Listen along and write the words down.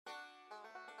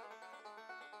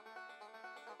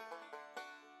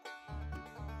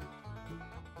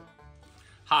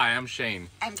Hi, I'm Shane.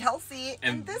 I'm Kelsey.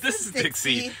 And this is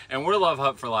Dixie. And we're Love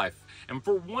Hut for Life. And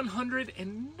for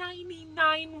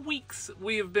 199 weeks,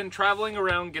 we have been traveling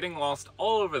around getting lost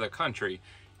all over the country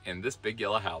in this big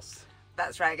yellow house.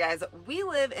 That's right, guys. We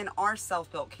live in our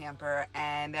self-built camper,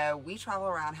 and we travel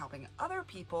around helping other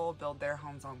people build their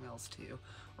homes on wheels too.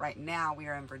 Right now, we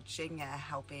are in Virginia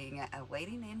helping a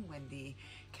lady named Wendy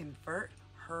convert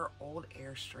her old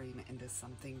Airstream into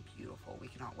something beautiful. We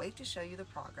cannot wait to show you the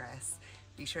progress.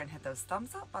 Be sure and hit those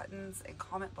thumbs up buttons and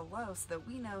comment below so that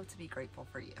we know to be grateful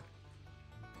for you.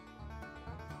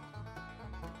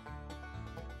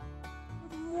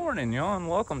 Good morning, y'all, and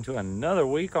welcome to another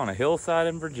week on a hillside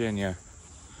in Virginia.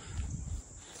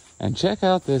 And check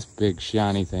out this big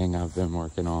shiny thing I've been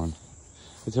working on.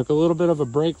 I took a little bit of a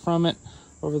break from it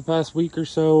over the past week or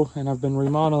so, and I've been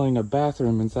remodeling a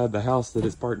bathroom inside the house that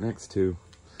it's parked next to.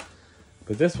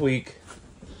 But this week,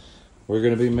 we're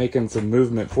going to be making some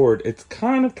movement forward. It's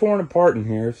kind of torn apart in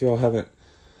here if y'all haven't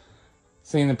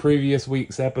seen the previous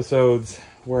week's episodes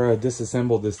where I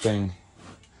disassembled this thing.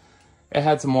 It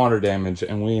had some water damage,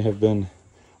 and we have been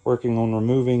working on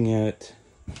removing it,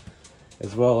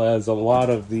 as well as a lot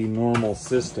of the normal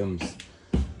systems.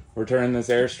 We're turning this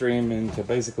Airstream into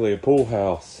basically a pool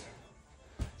house.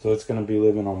 So it's going to be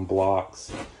living on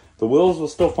blocks. The wheels will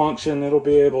still function. It'll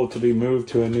be able to be moved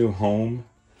to a new home.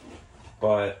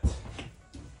 But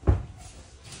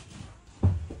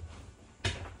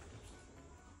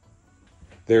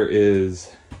there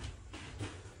is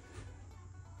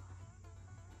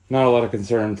not a lot of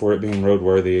concern for it being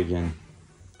roadworthy again.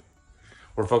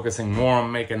 We're focusing more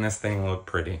on making this thing look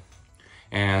pretty.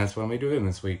 And that's what we're doing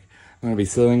this week. I'm going to be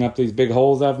sealing up these big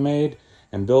holes I've made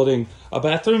and building a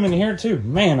bathroom in here too.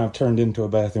 Man, I've turned into a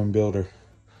bathroom builder.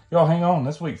 Y'all hang on,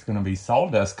 this week's going to be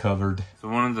sawdust covered. So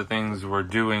one of the things we're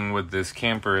doing with this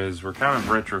camper is we're kind of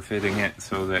retrofitting it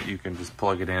so that you can just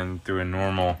plug it in through a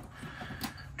normal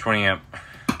 20 amp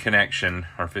connection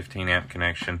or 15 amp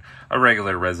connection, a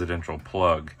regular residential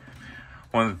plug.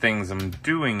 One of the things I'm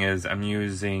doing is I'm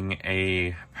using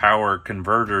a power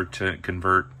converter to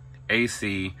convert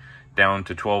AC down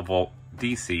to 12 volt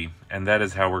DC, and that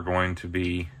is how we're going to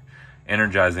be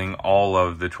energizing all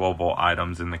of the 12 volt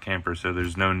items in the camper, so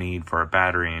there's no need for a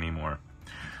battery anymore.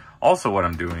 Also, what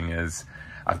I'm doing is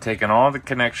I've taken all the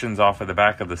connections off of the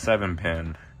back of the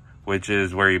 7-pin, which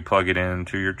is where you plug it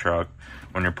into your truck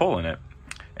when you're pulling it,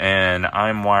 and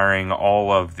I'm wiring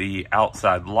all of the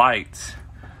outside lights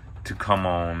to come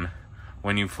on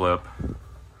when you flip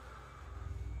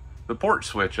the port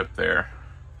switch up there.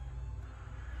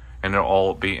 And it'll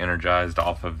all be energized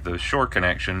off of the shore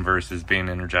connection versus being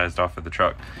energized off of the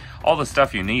truck. All the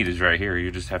stuff you need is right here. You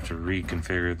just have to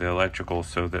reconfigure the electrical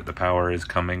so that the power is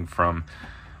coming from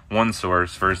one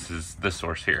source versus this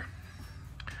source here.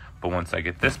 But once I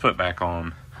get this put back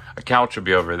on, a couch will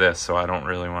be over this, so I don't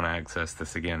really want to access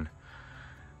this again.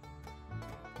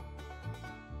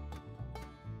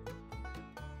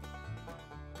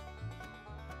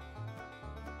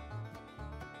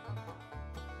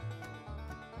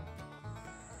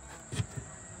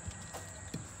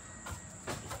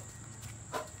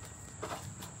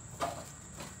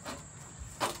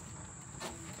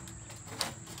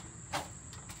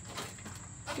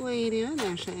 What are you doing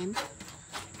there, Shane?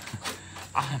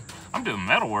 I'm doing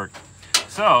metal work.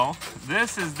 So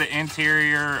this is the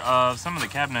interior of some of the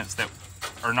cabinets that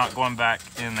are not going back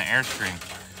in the Airstream.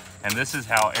 And this is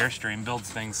how Airstream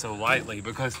builds things so lightly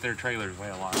because their trailers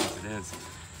weigh a lot as it is.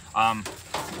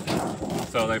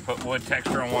 So they put wood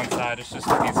texture on one side. It's just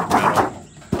a piece of metal.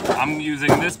 I'm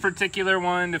using this particular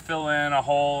one to fill in a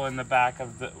hole in the back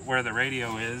of where the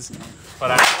radio is.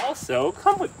 But I also,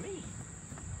 come with me,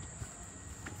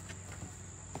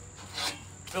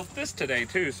 built this today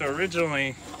too. So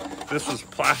originally this was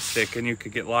plastic and you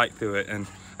could get light through it, and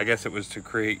I guess it was to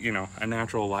create, you know, a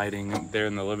natural lighting there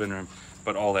in the living room,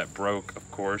 but all that broke, of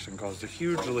course, and caused a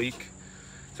huge leak.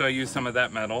 So I used some of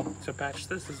that metal to patch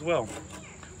this as well.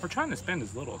 We're trying to spend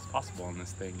as little as possible on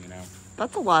this thing, you know.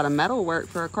 That's a lot of metal work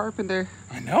for a carpenter.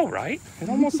 I know, right? It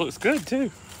almost looks good too.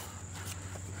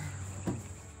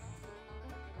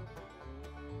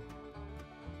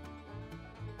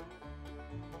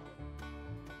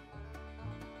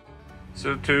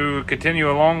 So to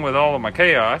continue along with all of my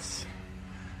chaos,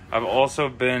 I've also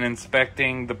been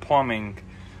inspecting the plumbing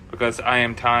because I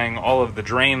am tying all of the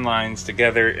drain lines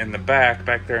together in the back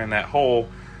there in that hole,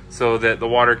 so that the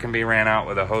water can be ran out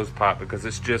with a hose pipe, because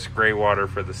it's just gray water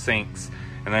for the sinks,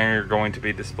 and then you're going to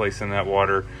be displacing that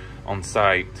water on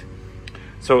site.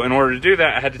 So in order to do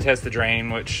that, I had to test the drain,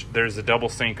 which there's a double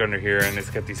sink under here, and it's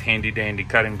got these handy dandy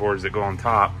cutting boards that go on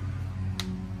top.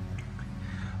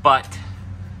 But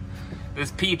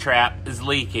this P-trap is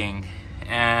leaking,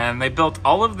 and they built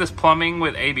all of this plumbing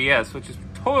with ABS, which is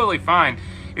totally fine.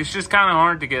 It's just kind of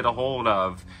hard to get a hold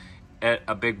of at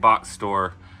a big box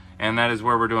store, and that is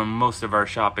where we're doing most of our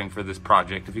shopping for this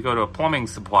project. If you go to a plumbing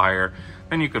supplier,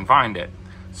 then you can find it.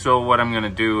 So what I'm going to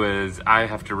do is I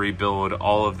have to rebuild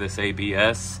all of this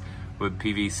ABS with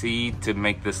PVC to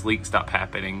make this leak stop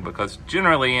happening, because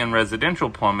generally in residential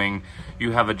plumbing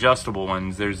you have adjustable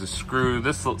ones. There's a screw.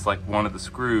 This looks like one of the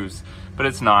screws, but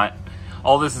it's not.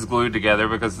 All this is glued together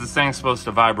because this thing's supposed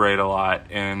to vibrate a lot,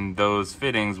 and those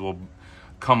fittings will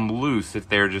come loose if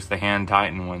they're just the hand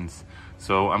tighten ones.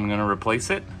 So I'm going to replace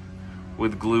it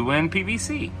with glue and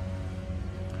PVC.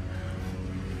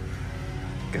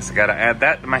 Guess I gotta add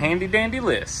that to my handy dandy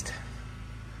list.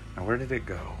 Now where did it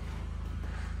go?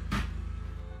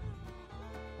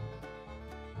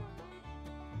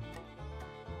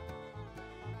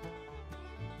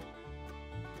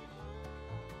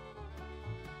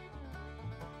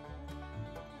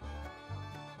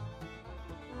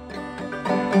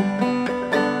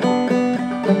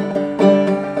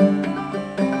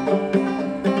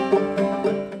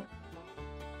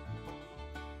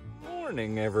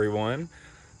 Morning, everyone.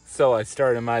 So I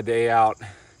started my day out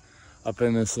up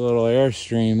in this little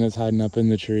Airstream that's hiding up in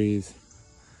the trees.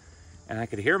 And I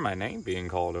could hear my name being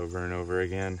called over and over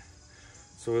again.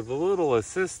 So with a little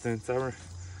assistance, I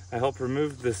helped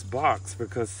remove this box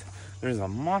because there's a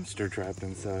monster trapped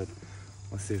inside.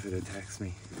 Let's see if it attacks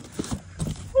me.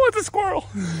 Oh, it's a squirrel.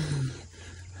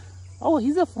 Oh,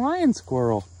 he's a flying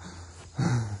squirrel.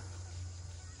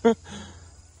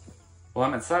 Well,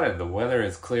 I'm excited. The weather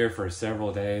is clear for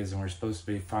several days, and we're supposed to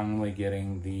be finally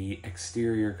getting the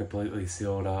exterior completely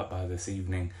sealed up by this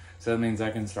evening. So that means I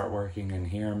can start working in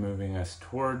here, moving us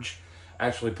towards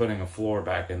actually putting a floor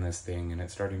back in this thing, and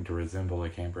it's starting to resemble a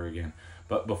camper again.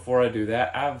 But before I do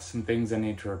that, I have some things I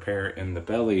need to repair in the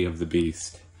belly of the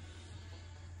beast.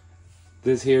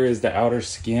 This here is the outer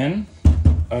skin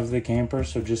of the camper.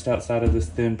 So just outside of this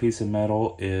thin piece of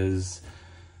metal is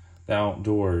the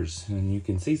outdoors, and you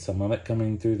can see some of it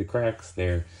coming through the cracks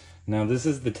there. Now this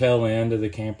is the tail end of the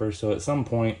camper, so at some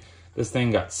point this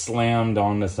thing got slammed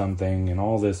onto something and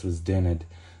all this was dented.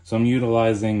 So I'm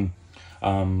utilizing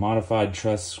modified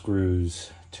truss screws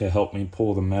to help me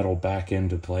pull the metal back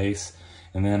into place,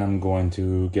 and then I'm going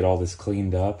to get all this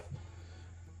cleaned up,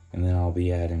 and then I'll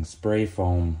be adding spray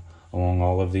foam along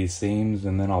all of these seams,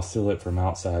 and then I'll seal it from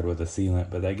outside with a sealant.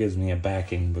 But that gives me a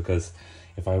backing, because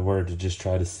if I were to just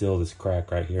try to seal this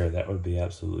crack right here, that would be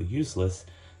absolutely useless,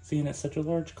 seeing it's such a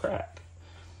large crack.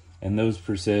 And those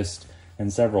persist in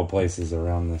several places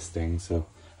around this thing, so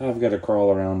I've got to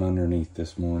crawl around underneath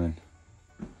this morning.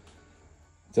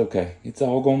 It's okay. It's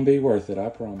all gonna be worth it, I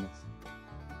promise.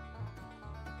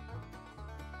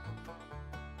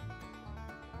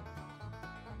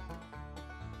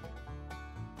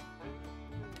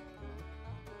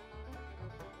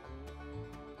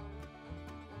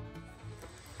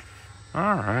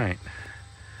 All right,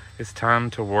 it's time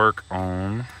to work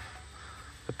on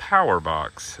the power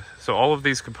box. So all of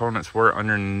these components were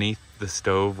underneath the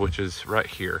stove, which is right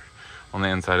here on the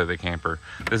inside of the camper.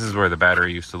 This is where the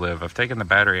battery used to live. I've taken the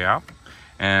battery out,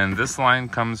 and this line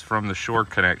comes from the shore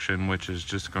connection, which is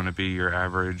just going to be your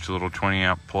average little 20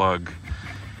 amp plug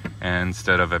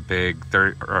instead of a big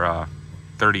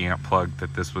 30 amp plug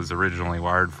that this was originally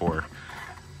wired for.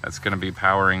 That's going to be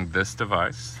powering this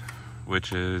device,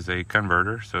 which is a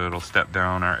converter, so it'll step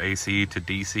down our AC to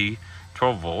DC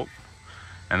 12 volt,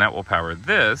 and that will power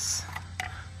this,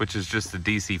 which is just a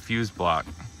DC fuse block.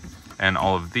 And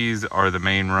all of these are the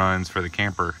main runs for the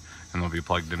camper, and they'll be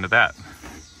plugged into that,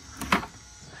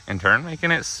 in turn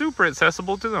making it super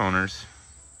accessible to the owners.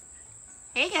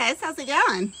 Hey guys, how's it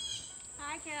going?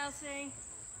 Hi, Kelsey.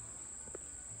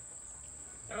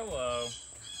 Hello.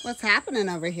 What's happening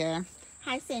over here?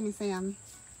 Hi, Sammy Sam.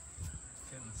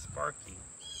 Getting sparky.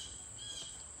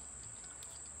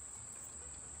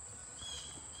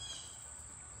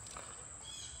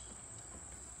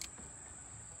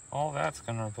 All that's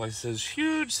gonna replace those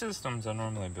huge systems I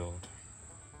normally build.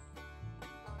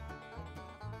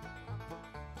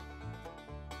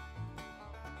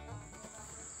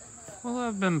 Well,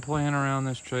 I've been playing around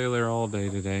this trailer all day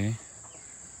today.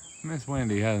 Miss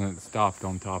Wendy hasn't stopped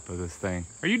on top of this thing.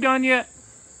 Are you done yet?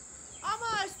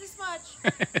 Almost this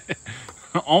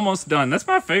much. Almost done. That's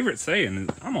my favorite saying.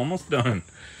 I'm almost done.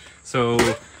 So,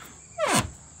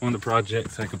 one of the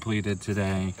projects I completed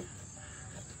today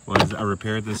was I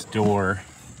repaired this door,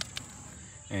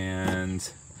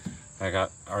 and I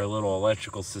got our little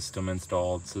electrical system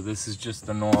installed. So this is just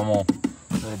the normal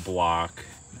little block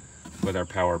with our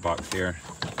power box here.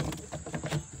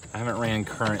 I haven't ran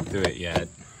current through it yet,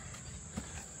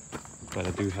 but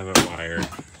I do have it wired.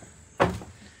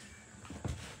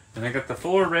 And I got the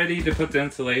floor ready to put the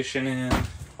insulation in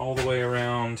all the way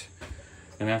around.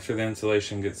 And after the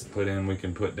insulation gets put in, we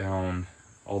can put down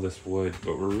all this wood.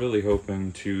 But we're really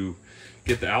hoping to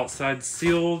get the outside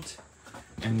sealed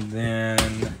and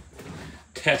then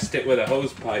test it with a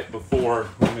hose pipe before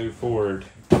we move forward.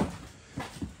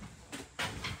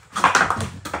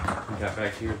 Got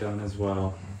back here done as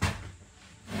well.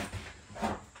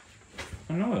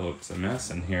 I know it looks a mess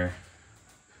in here.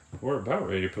 We're about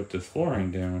ready to put this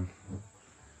flooring down.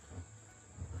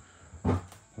 We'll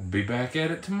be back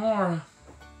at it tomorrow.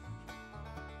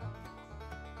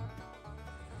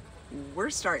 We're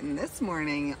starting this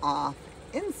morning off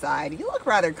inside. You look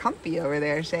rather comfy over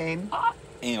there, Shane. I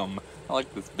am. I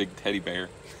like this big teddy bear.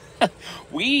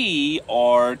 We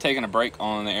are taking a break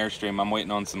on the Airstream. I'm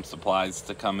waiting on some supplies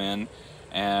to come in,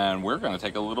 and we're going to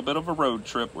take a little bit of a road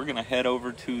trip. We're going to head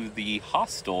over to the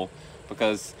hostel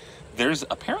because there's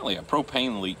apparently a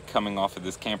propane leak coming off of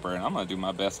this camper, and I'm going to do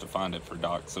my best to find it for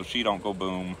Doc so she don't go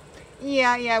boom.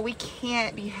 Yeah, we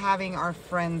can't be having our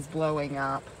friends blowing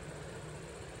up.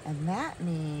 And that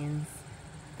means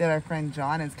that our friend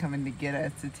John is coming to get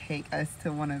us to take us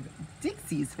to one of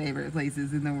Dixie's favorite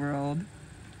places in the world.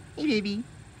 Hey, baby.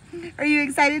 Are you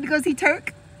excited to go see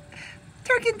Turk?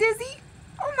 Turk and Dizzy?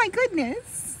 Oh, my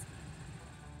goodness.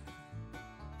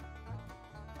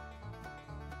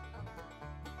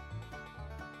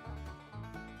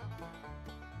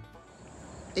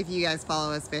 If you guys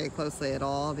follow us very closely at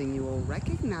all, then you will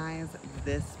recognize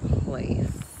this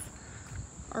place.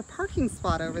 Our parking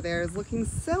spot over there is looking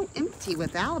so empty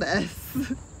without us.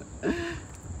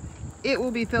 It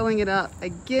will be filling it up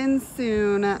again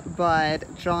soon,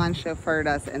 but John chauffeured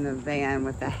us in the van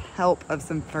with the help of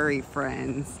some furry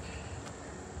friends.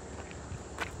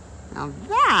 Now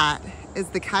that is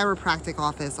the chiropractic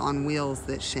office on wheels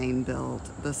that Shane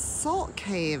built. The salt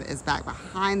cave is back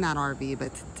behind that RV,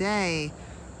 but today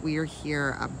we are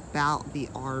here about the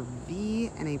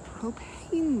RV and a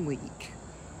propane leak.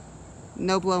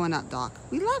 No blowing up, Doc.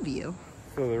 We love you.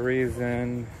 So the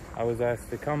reason I was asked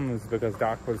to come is because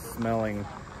Doc was smelling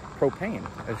propane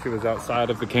as she was outside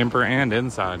of the camper and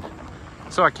inside.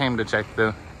 So I came to check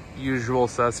the usual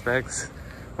suspects.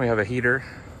 We have a heater,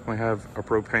 we have a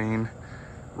propane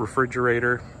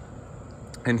refrigerator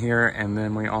in here, and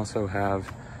then we also have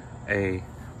a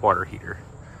water heater.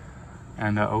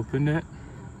 And I opened it,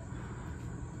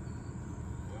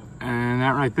 and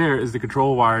that right there is the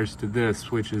control wires to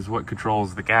this, which is what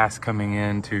controls the gas coming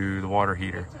into the water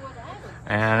heater.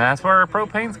 And that's where our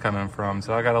propane's coming from,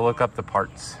 so I gotta look up the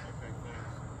parts.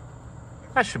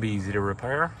 That should be easy to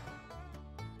repair.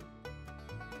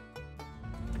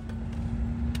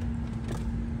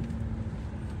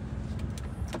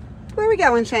 Where are we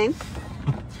going, Shane?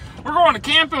 We're going to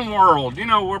Camping World, you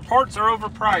know, where parts are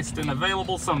overpriced and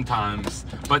available sometimes.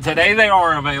 But today they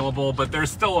are available, but they're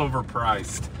still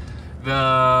overpriced.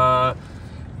 The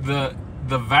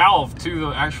valve to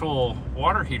the actual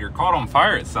water heater caught on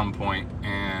fire at some point,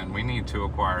 and we need to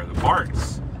acquire the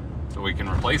parts so we can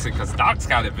replace it, because Doc's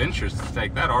got adventures to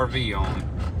take that RV on.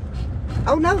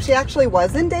 Oh no, she actually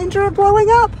was in danger of blowing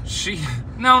up?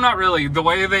 No, not really. The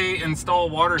way they install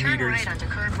water heaters,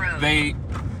 they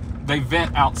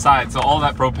vent outside, so all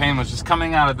that propane was just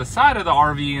coming out of the side of the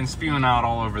RV and spewing out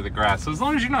all over the grass. So as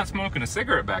long as you're not smoking a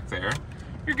cigarette back there,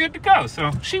 you're good to go.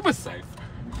 So she was safe.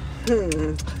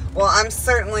 Well, I'm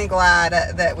certainly glad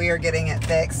that we are getting it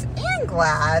fixed, and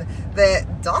glad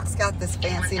that Doc's got this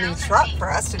fancy new truck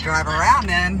for us to drive around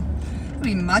in. It'll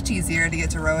be much easier to get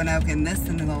to Roanoke in this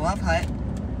than in the Love Hut.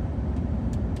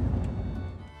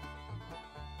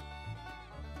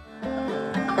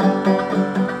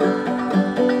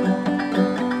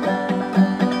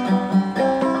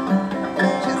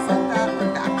 Just like that,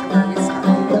 we're back to where we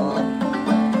started, y'all.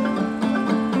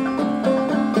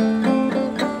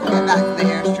 We'll get back to the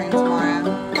Airstream tomorrow.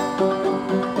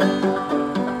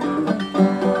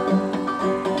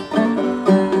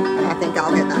 And I think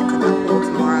I'll get back to that pool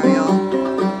tomorrow, y'all.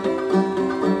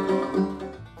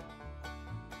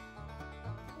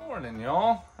 Morning,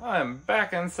 y'all. I'm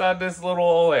back inside this little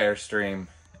old Airstream,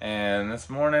 and this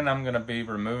morning I'm going to be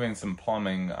removing some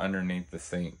plumbing underneath the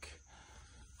sink.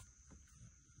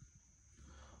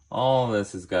 All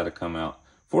this has got to come out.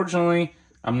 Fortunately,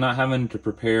 I'm not having to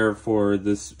prepare for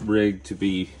this rig to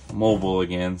be mobile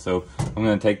again, so I'm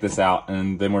going to take this out,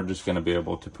 and then we're just going to be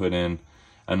able to put in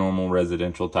a normal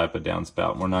residential type of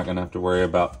downspout. We're not going to have to worry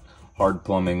about hard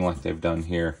plumbing like they've done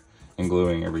here and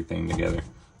gluing everything together.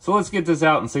 So let's get this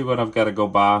out and see what I've got to go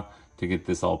buy to get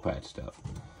this all patched up.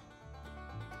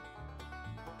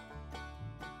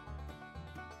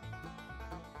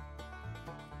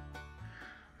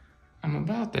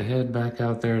 about to head back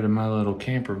out there to my little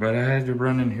camper, but I had to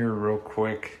run in here real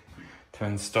quick to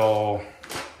install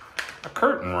a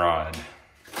curtain rod.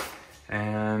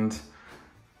 And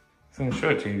I'm gonna show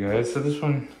it to you guys. So this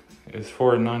one is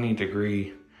for a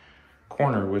 90-degree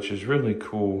corner, which is really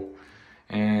cool.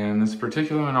 And this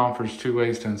particular one offers two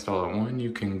ways to install it. One,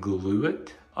 you can glue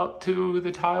it up to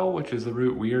the tile, which is the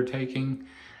route we are taking.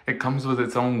 It comes with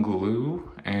its own glue,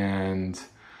 and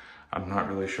I'm not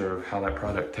really sure of how that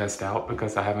product tests out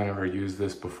because I haven't ever used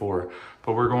this before,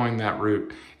 but we're going that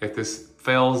route. If this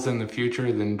fails in the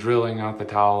future, then drilling out the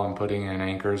tile and putting in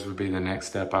anchors would be the next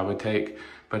step I would take.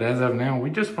 But as of now, we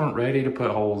just weren't ready to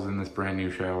put holes in this brand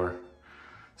new shower.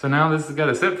 So now this has got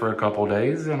to sit for a couple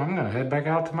days, and I'm gonna head back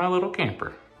out to my little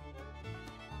camper.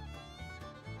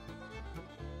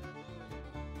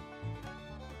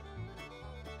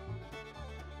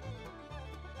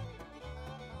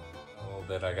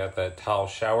 That I got that tile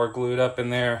shower glued up in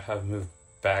there. I've moved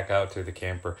back out to the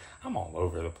camper. I'm all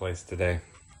over the place today.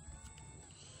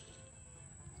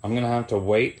 I'm gonna have to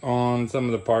wait on some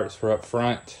of the parts for up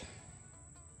front.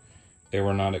 They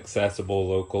were not accessible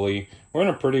locally. We're in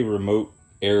a pretty remote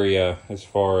area as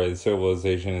far as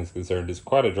civilization is concerned. It's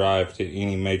quite a drive to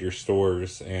any major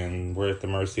stores, and we're at the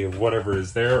mercy of whatever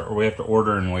is there, or we have to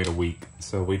order and wait a week.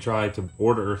 So we try to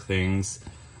order things,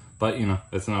 but you know,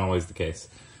 that's not always the case.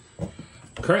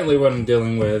 Currently what I'm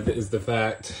dealing with is the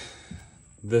fact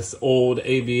this old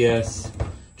ABS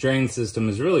drain system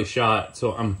is really shot,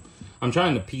 so I'm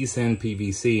trying to piece in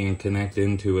PVC and connect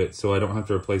into it so I don't have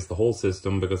to replace the whole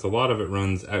system because a lot of it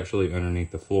runs actually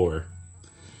underneath the floor.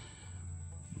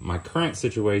 My current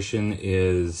situation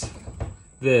is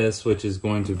this, which is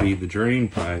going to be the drain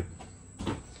pipe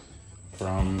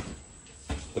from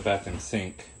the bathroom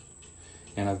sink.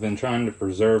 And I've been trying to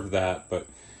preserve that, but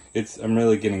I'm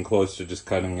really getting close to just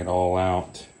cutting it all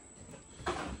out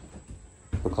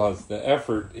because the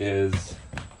effort is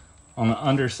on the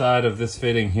underside of this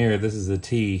fitting here. This is a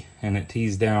T, and it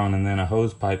tees down, and then a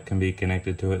hose pipe can be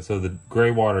connected to it so the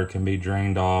gray water can be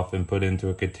drained off and put into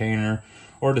a container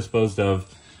or disposed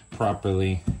of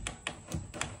properly.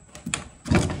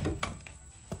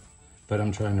 But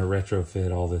I'm trying to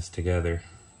retrofit all this together.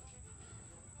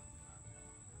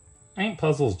 Ain't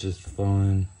puzzles just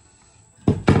fun?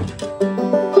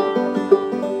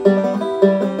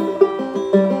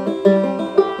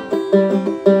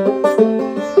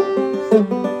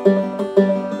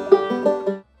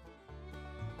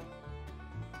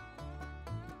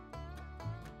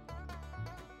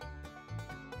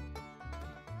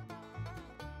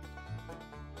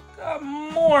 Good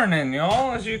morning,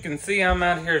 y'all. As you can see, I'm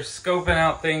out here scoping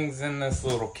out things in this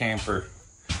little camper.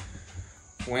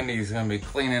 Wendy's gonna be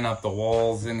cleaning up the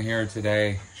walls in here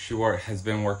today. She has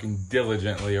been working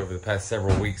diligently over the past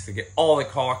several weeks to get all the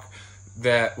caulk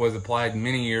that was applied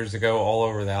many years ago all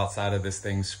over the outside of this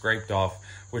thing scraped off,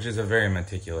 which is a very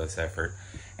meticulous effort.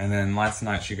 And then last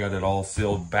night she got it all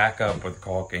sealed back up with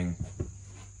caulking.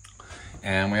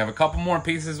 And we have a couple more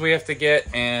pieces we have to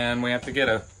get, and we have to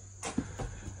get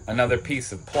another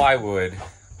piece of plywood.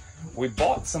 We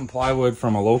bought some plywood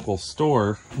from a local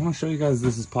store. I want to show you guys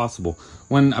this is possible.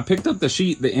 When I picked up the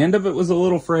sheet, the end of it was a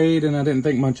little frayed and I didn't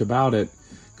think much about it,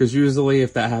 because usually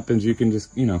if that happens, you can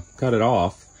just, you know, cut it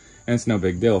off and it's no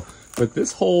big deal. But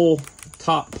this whole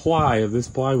top ply of this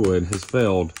plywood has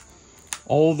failed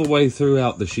all the way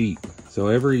throughout the sheet. So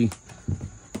every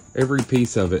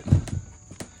piece of it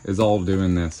is all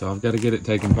doing this. So I've got to get it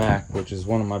taken back, which is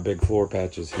one of my big floor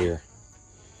patches here.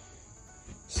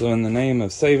 So in the name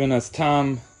of saving us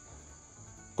time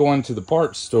going to the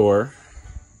parts store,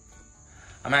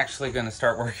 I'm actually going to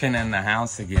start working in the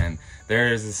house again.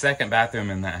 There is a second bathroom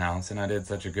in that house, and I did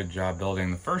such a good job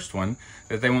building the first one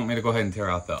that they want me to go ahead and tear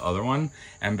out the other one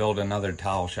and build another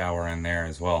tile shower in there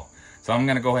as well. So I'm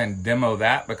going to go ahead and demo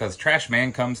that because Trash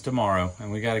Man comes tomorrow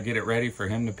and we got to get it ready for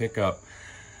him to pick up.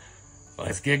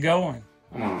 Let's get going.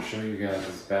 I'm going to show you guys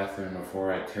this bathroom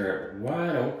before I tear it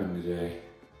wide open today.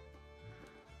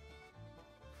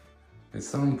 At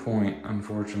some point,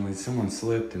 unfortunately, someone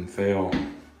slipped and fell,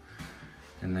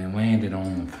 and they landed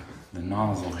on the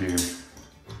nozzle here.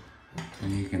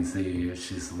 And you can see it's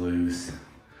just loose.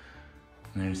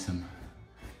 And there's some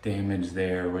damage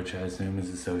there, which I assume is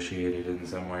associated in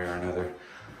some way or another.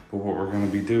 But what we're going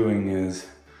to be doing is,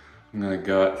 I'm going to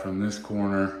gut from this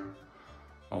corner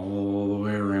all the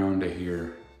way around to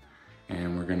here.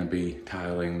 And we're going to be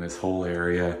tiling this whole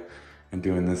area and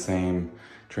doing the same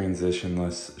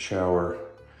transitionless shower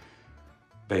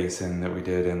basin that we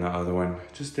did in the other one.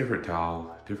 Just different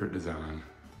tile, different design,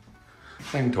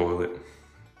 same toilet.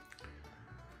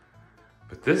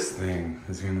 But this thing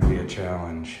is going to be a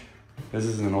challenge. This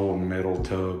is an old metal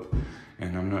tub,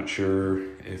 and I'm not sure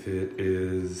if it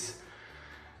is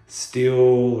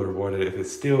steel or what. If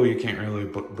it's steel, you can't really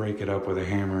break it up with a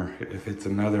hammer. If it's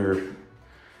another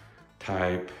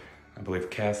type, I believe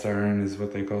cast iron is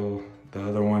what they call the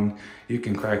other one, you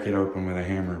can crack it open with a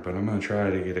hammer, but I'm gonna try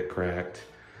to get it cracked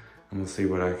and we'll see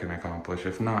what I can accomplish.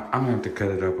 If not, I'm gonna have to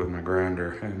cut it up with my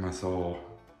grinder and my saw.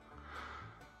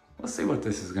 Let's see what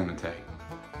this is gonna take.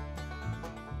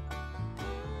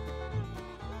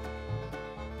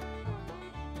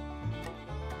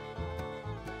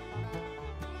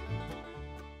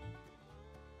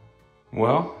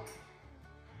 Well,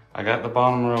 I got the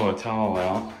bottom row of tile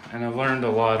out, and I've learned a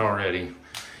lot already.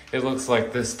 It looks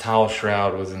like this tile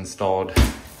shroud was installed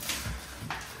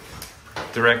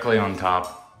directly on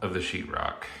top of the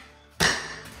sheetrock.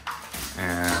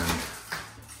 And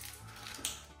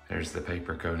there's the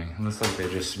paper coating. It looks like they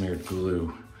just smeared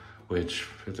glue, which,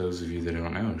 for those of you that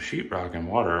don't know, sheetrock and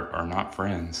water are not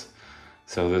friends.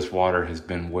 So this water has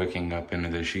been wicking up into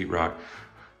the sheetrock.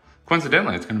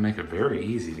 Coincidentally, it's gonna make it very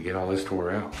easy to get all this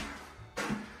tore out.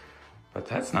 But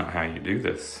that's not how you do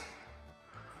this.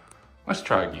 Let's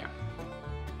try again.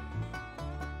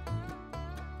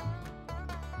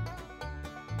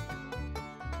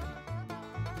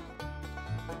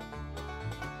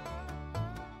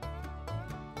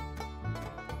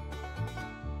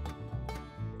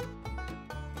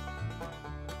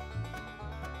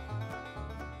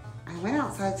 I went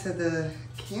outside to the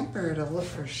camper to look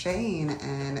for Shane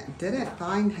and didn't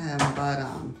find him, but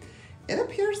it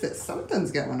appears that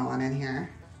something's going on in here.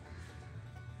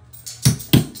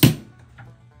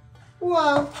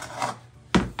 Whoa.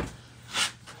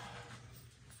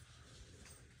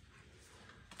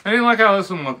 I didn't like how this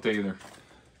one looked either.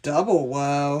 Double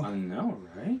whoa. I know,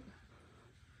 right?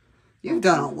 You've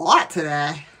done a lot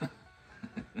today.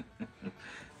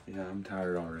 Yeah, I'm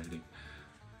tired already.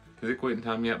 Is it quitting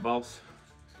time yet, boss?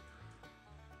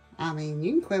 I mean,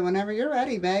 you can quit whenever you're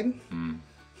ready, babe.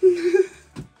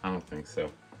 I don't think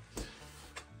so.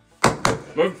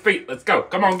 Move feet, let's go.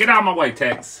 Come on, get out of my way,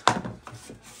 Tex.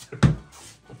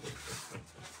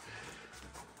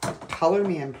 Color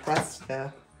me impressed,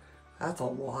 though. That's a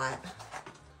lot.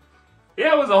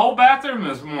 Yeah, it was a whole bathroom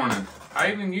this morning.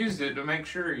 I even used it to make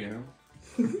sure, you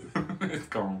know. It's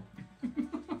gone.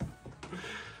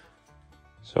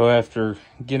 So after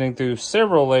getting through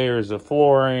several layers of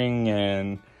flooring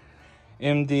and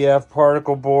MDF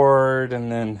particle board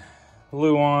and then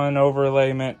Luan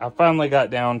overlayment, I finally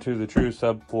got down to the true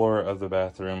subfloor of the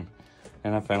bathroom,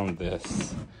 and I found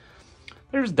this.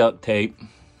 There's duct tape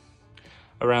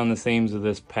around the seams of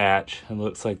this patch. It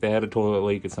looks like they had a toilet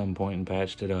leak at some point and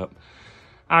patched it up.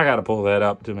 I gotta pull that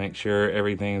up to make sure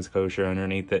everything's kosher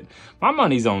underneath it. My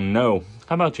money's on no.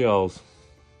 How about y'all's?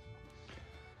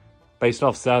 Based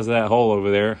off the size of that hole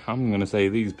over there, I'm gonna say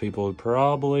these people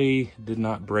probably did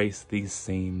not brace these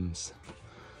seams.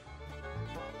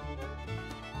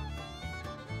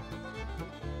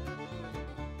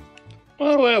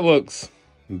 Well, that looks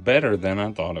better than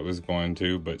I thought it was going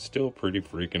to, but still pretty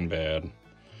freaking bad.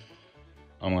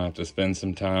 I'm gonna have to spend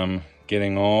some time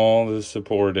getting all this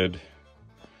supported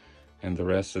and the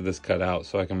rest of this cut out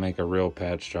so I can make a real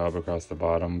patch job across the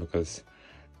bottom, because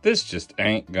this just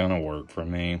ain't gonna work for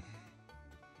me.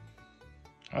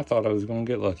 I thought I was gonna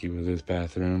get lucky with this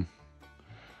bathroom.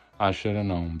 I should have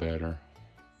known better.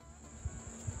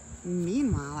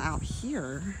 Meanwhile, out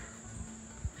here,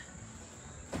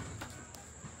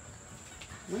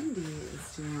 Wendy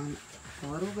is doing a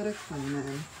little bit of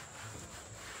cleaning.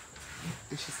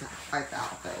 And she's got to fight the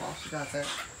outfit while she does it.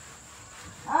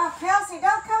 Oh, Kelsey,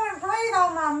 don't come and breathe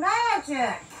on my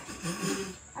magic.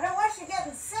 I don't want you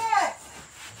getting sick.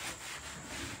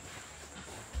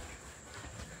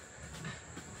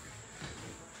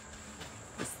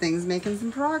 This thing's making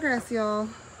some progress, y'all.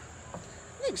 I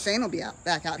think Shane will be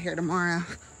back out here tomorrow.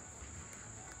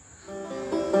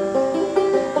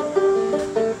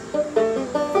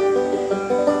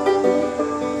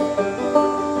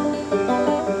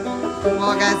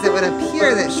 Well, guys, it would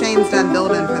appear that Shane's done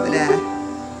building for the day.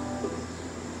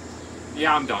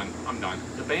 Yeah, I'm done.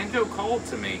 The banjo called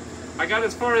to me. I got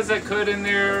as far as I could in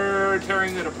there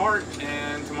tearing it apart,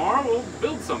 and tomorrow we'll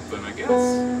build something, I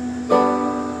guess.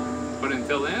 But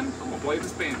until then, I'm gonna play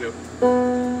this banjo.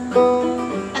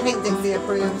 I think Dixie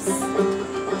approves.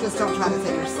 Just don't try to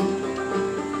take her seat.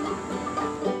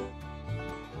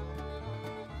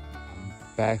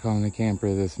 Back on the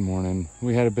camper this morning.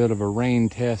 We had a bit of a rain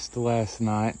test last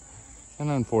night, and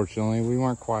unfortunately we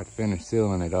weren't quite finished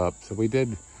sealing it up. So we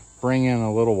did bring in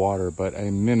a little water, but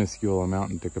a minuscule amount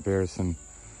into comparison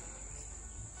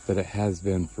that it has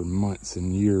been for months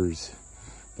and years.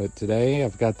 But today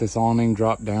I've got this awning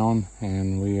dropped down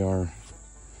and we are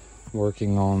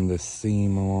working on the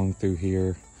seam along through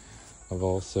here. I've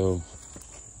also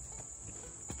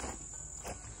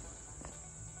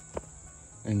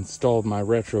installed my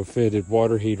retrofitted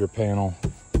water heater panel.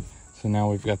 So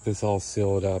now we've got this all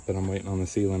sealed up and I'm waiting on the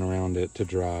ceiling around it to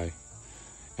dry.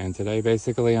 And today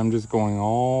basically I'm just going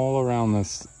all around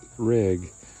this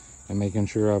rig and making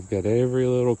sure I've got every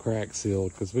little crack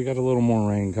sealed, because we got a little more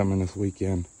rain coming this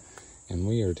weekend and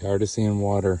we are tired of seeing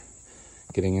water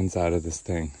getting inside of this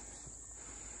thing.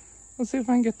 Let's see if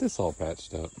I can get this all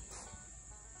patched up.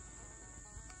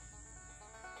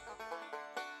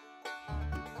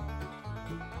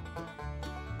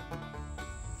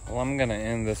 Well, I'm gonna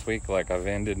end this week like I've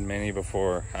ended many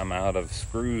before. I'm out of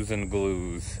screws and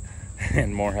glues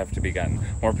and more have to be gotten.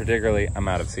 More particularly, I'm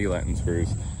out of sealant and screws.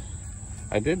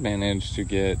 I did manage to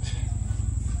get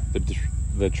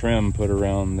the trim put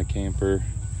around the camper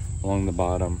along the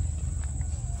bottom.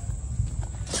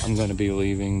 I'm gonna be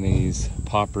leaving these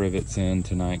pop rivets in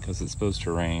tonight because it's supposed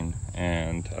to rain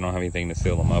and I don't have anything to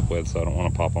seal them up with, so I don't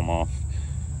want to pop them off.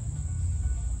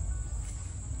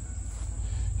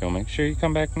 You'll make sure you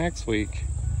come back next week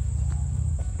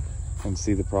and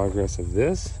see the progress of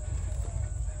this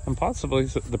and possibly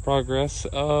the progress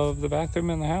of the bathroom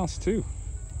in the house too.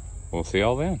 We'll see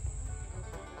y'all then.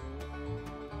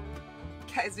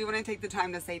 Guys, we want to take the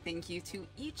time to say thank you to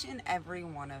each and every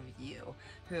one of you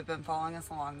who have been following us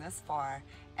along this far.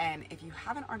 And if you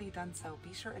haven't already done so,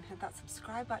 be sure and hit that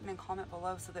subscribe button and comment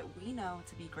below so that we know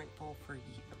to be grateful for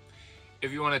you.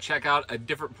 If you want to check out a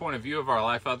different point of view of our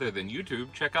life other than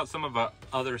YouTube, check out some of our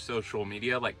other social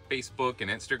media like Facebook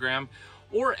and Instagram,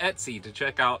 or Etsy to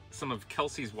check out some of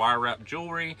Kelsey's wire wrap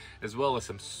jewelry, as well as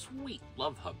some sweet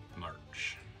Love Hub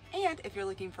merch. And if you're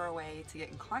looking for a way to get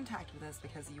in contact with us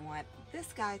because you want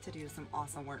this guy to do some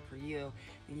awesome work for you,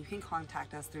 then you can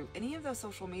contact us through any of those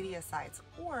social media sites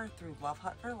or through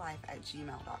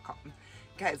lovehutforlife@gmail.com.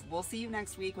 Guys, we'll see you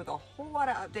next week with a whole lot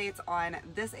of updates on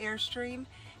this Airstream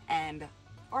and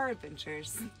our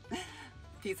adventures.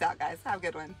 Peace out, guys. Have a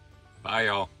good one. Bye,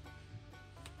 y'all.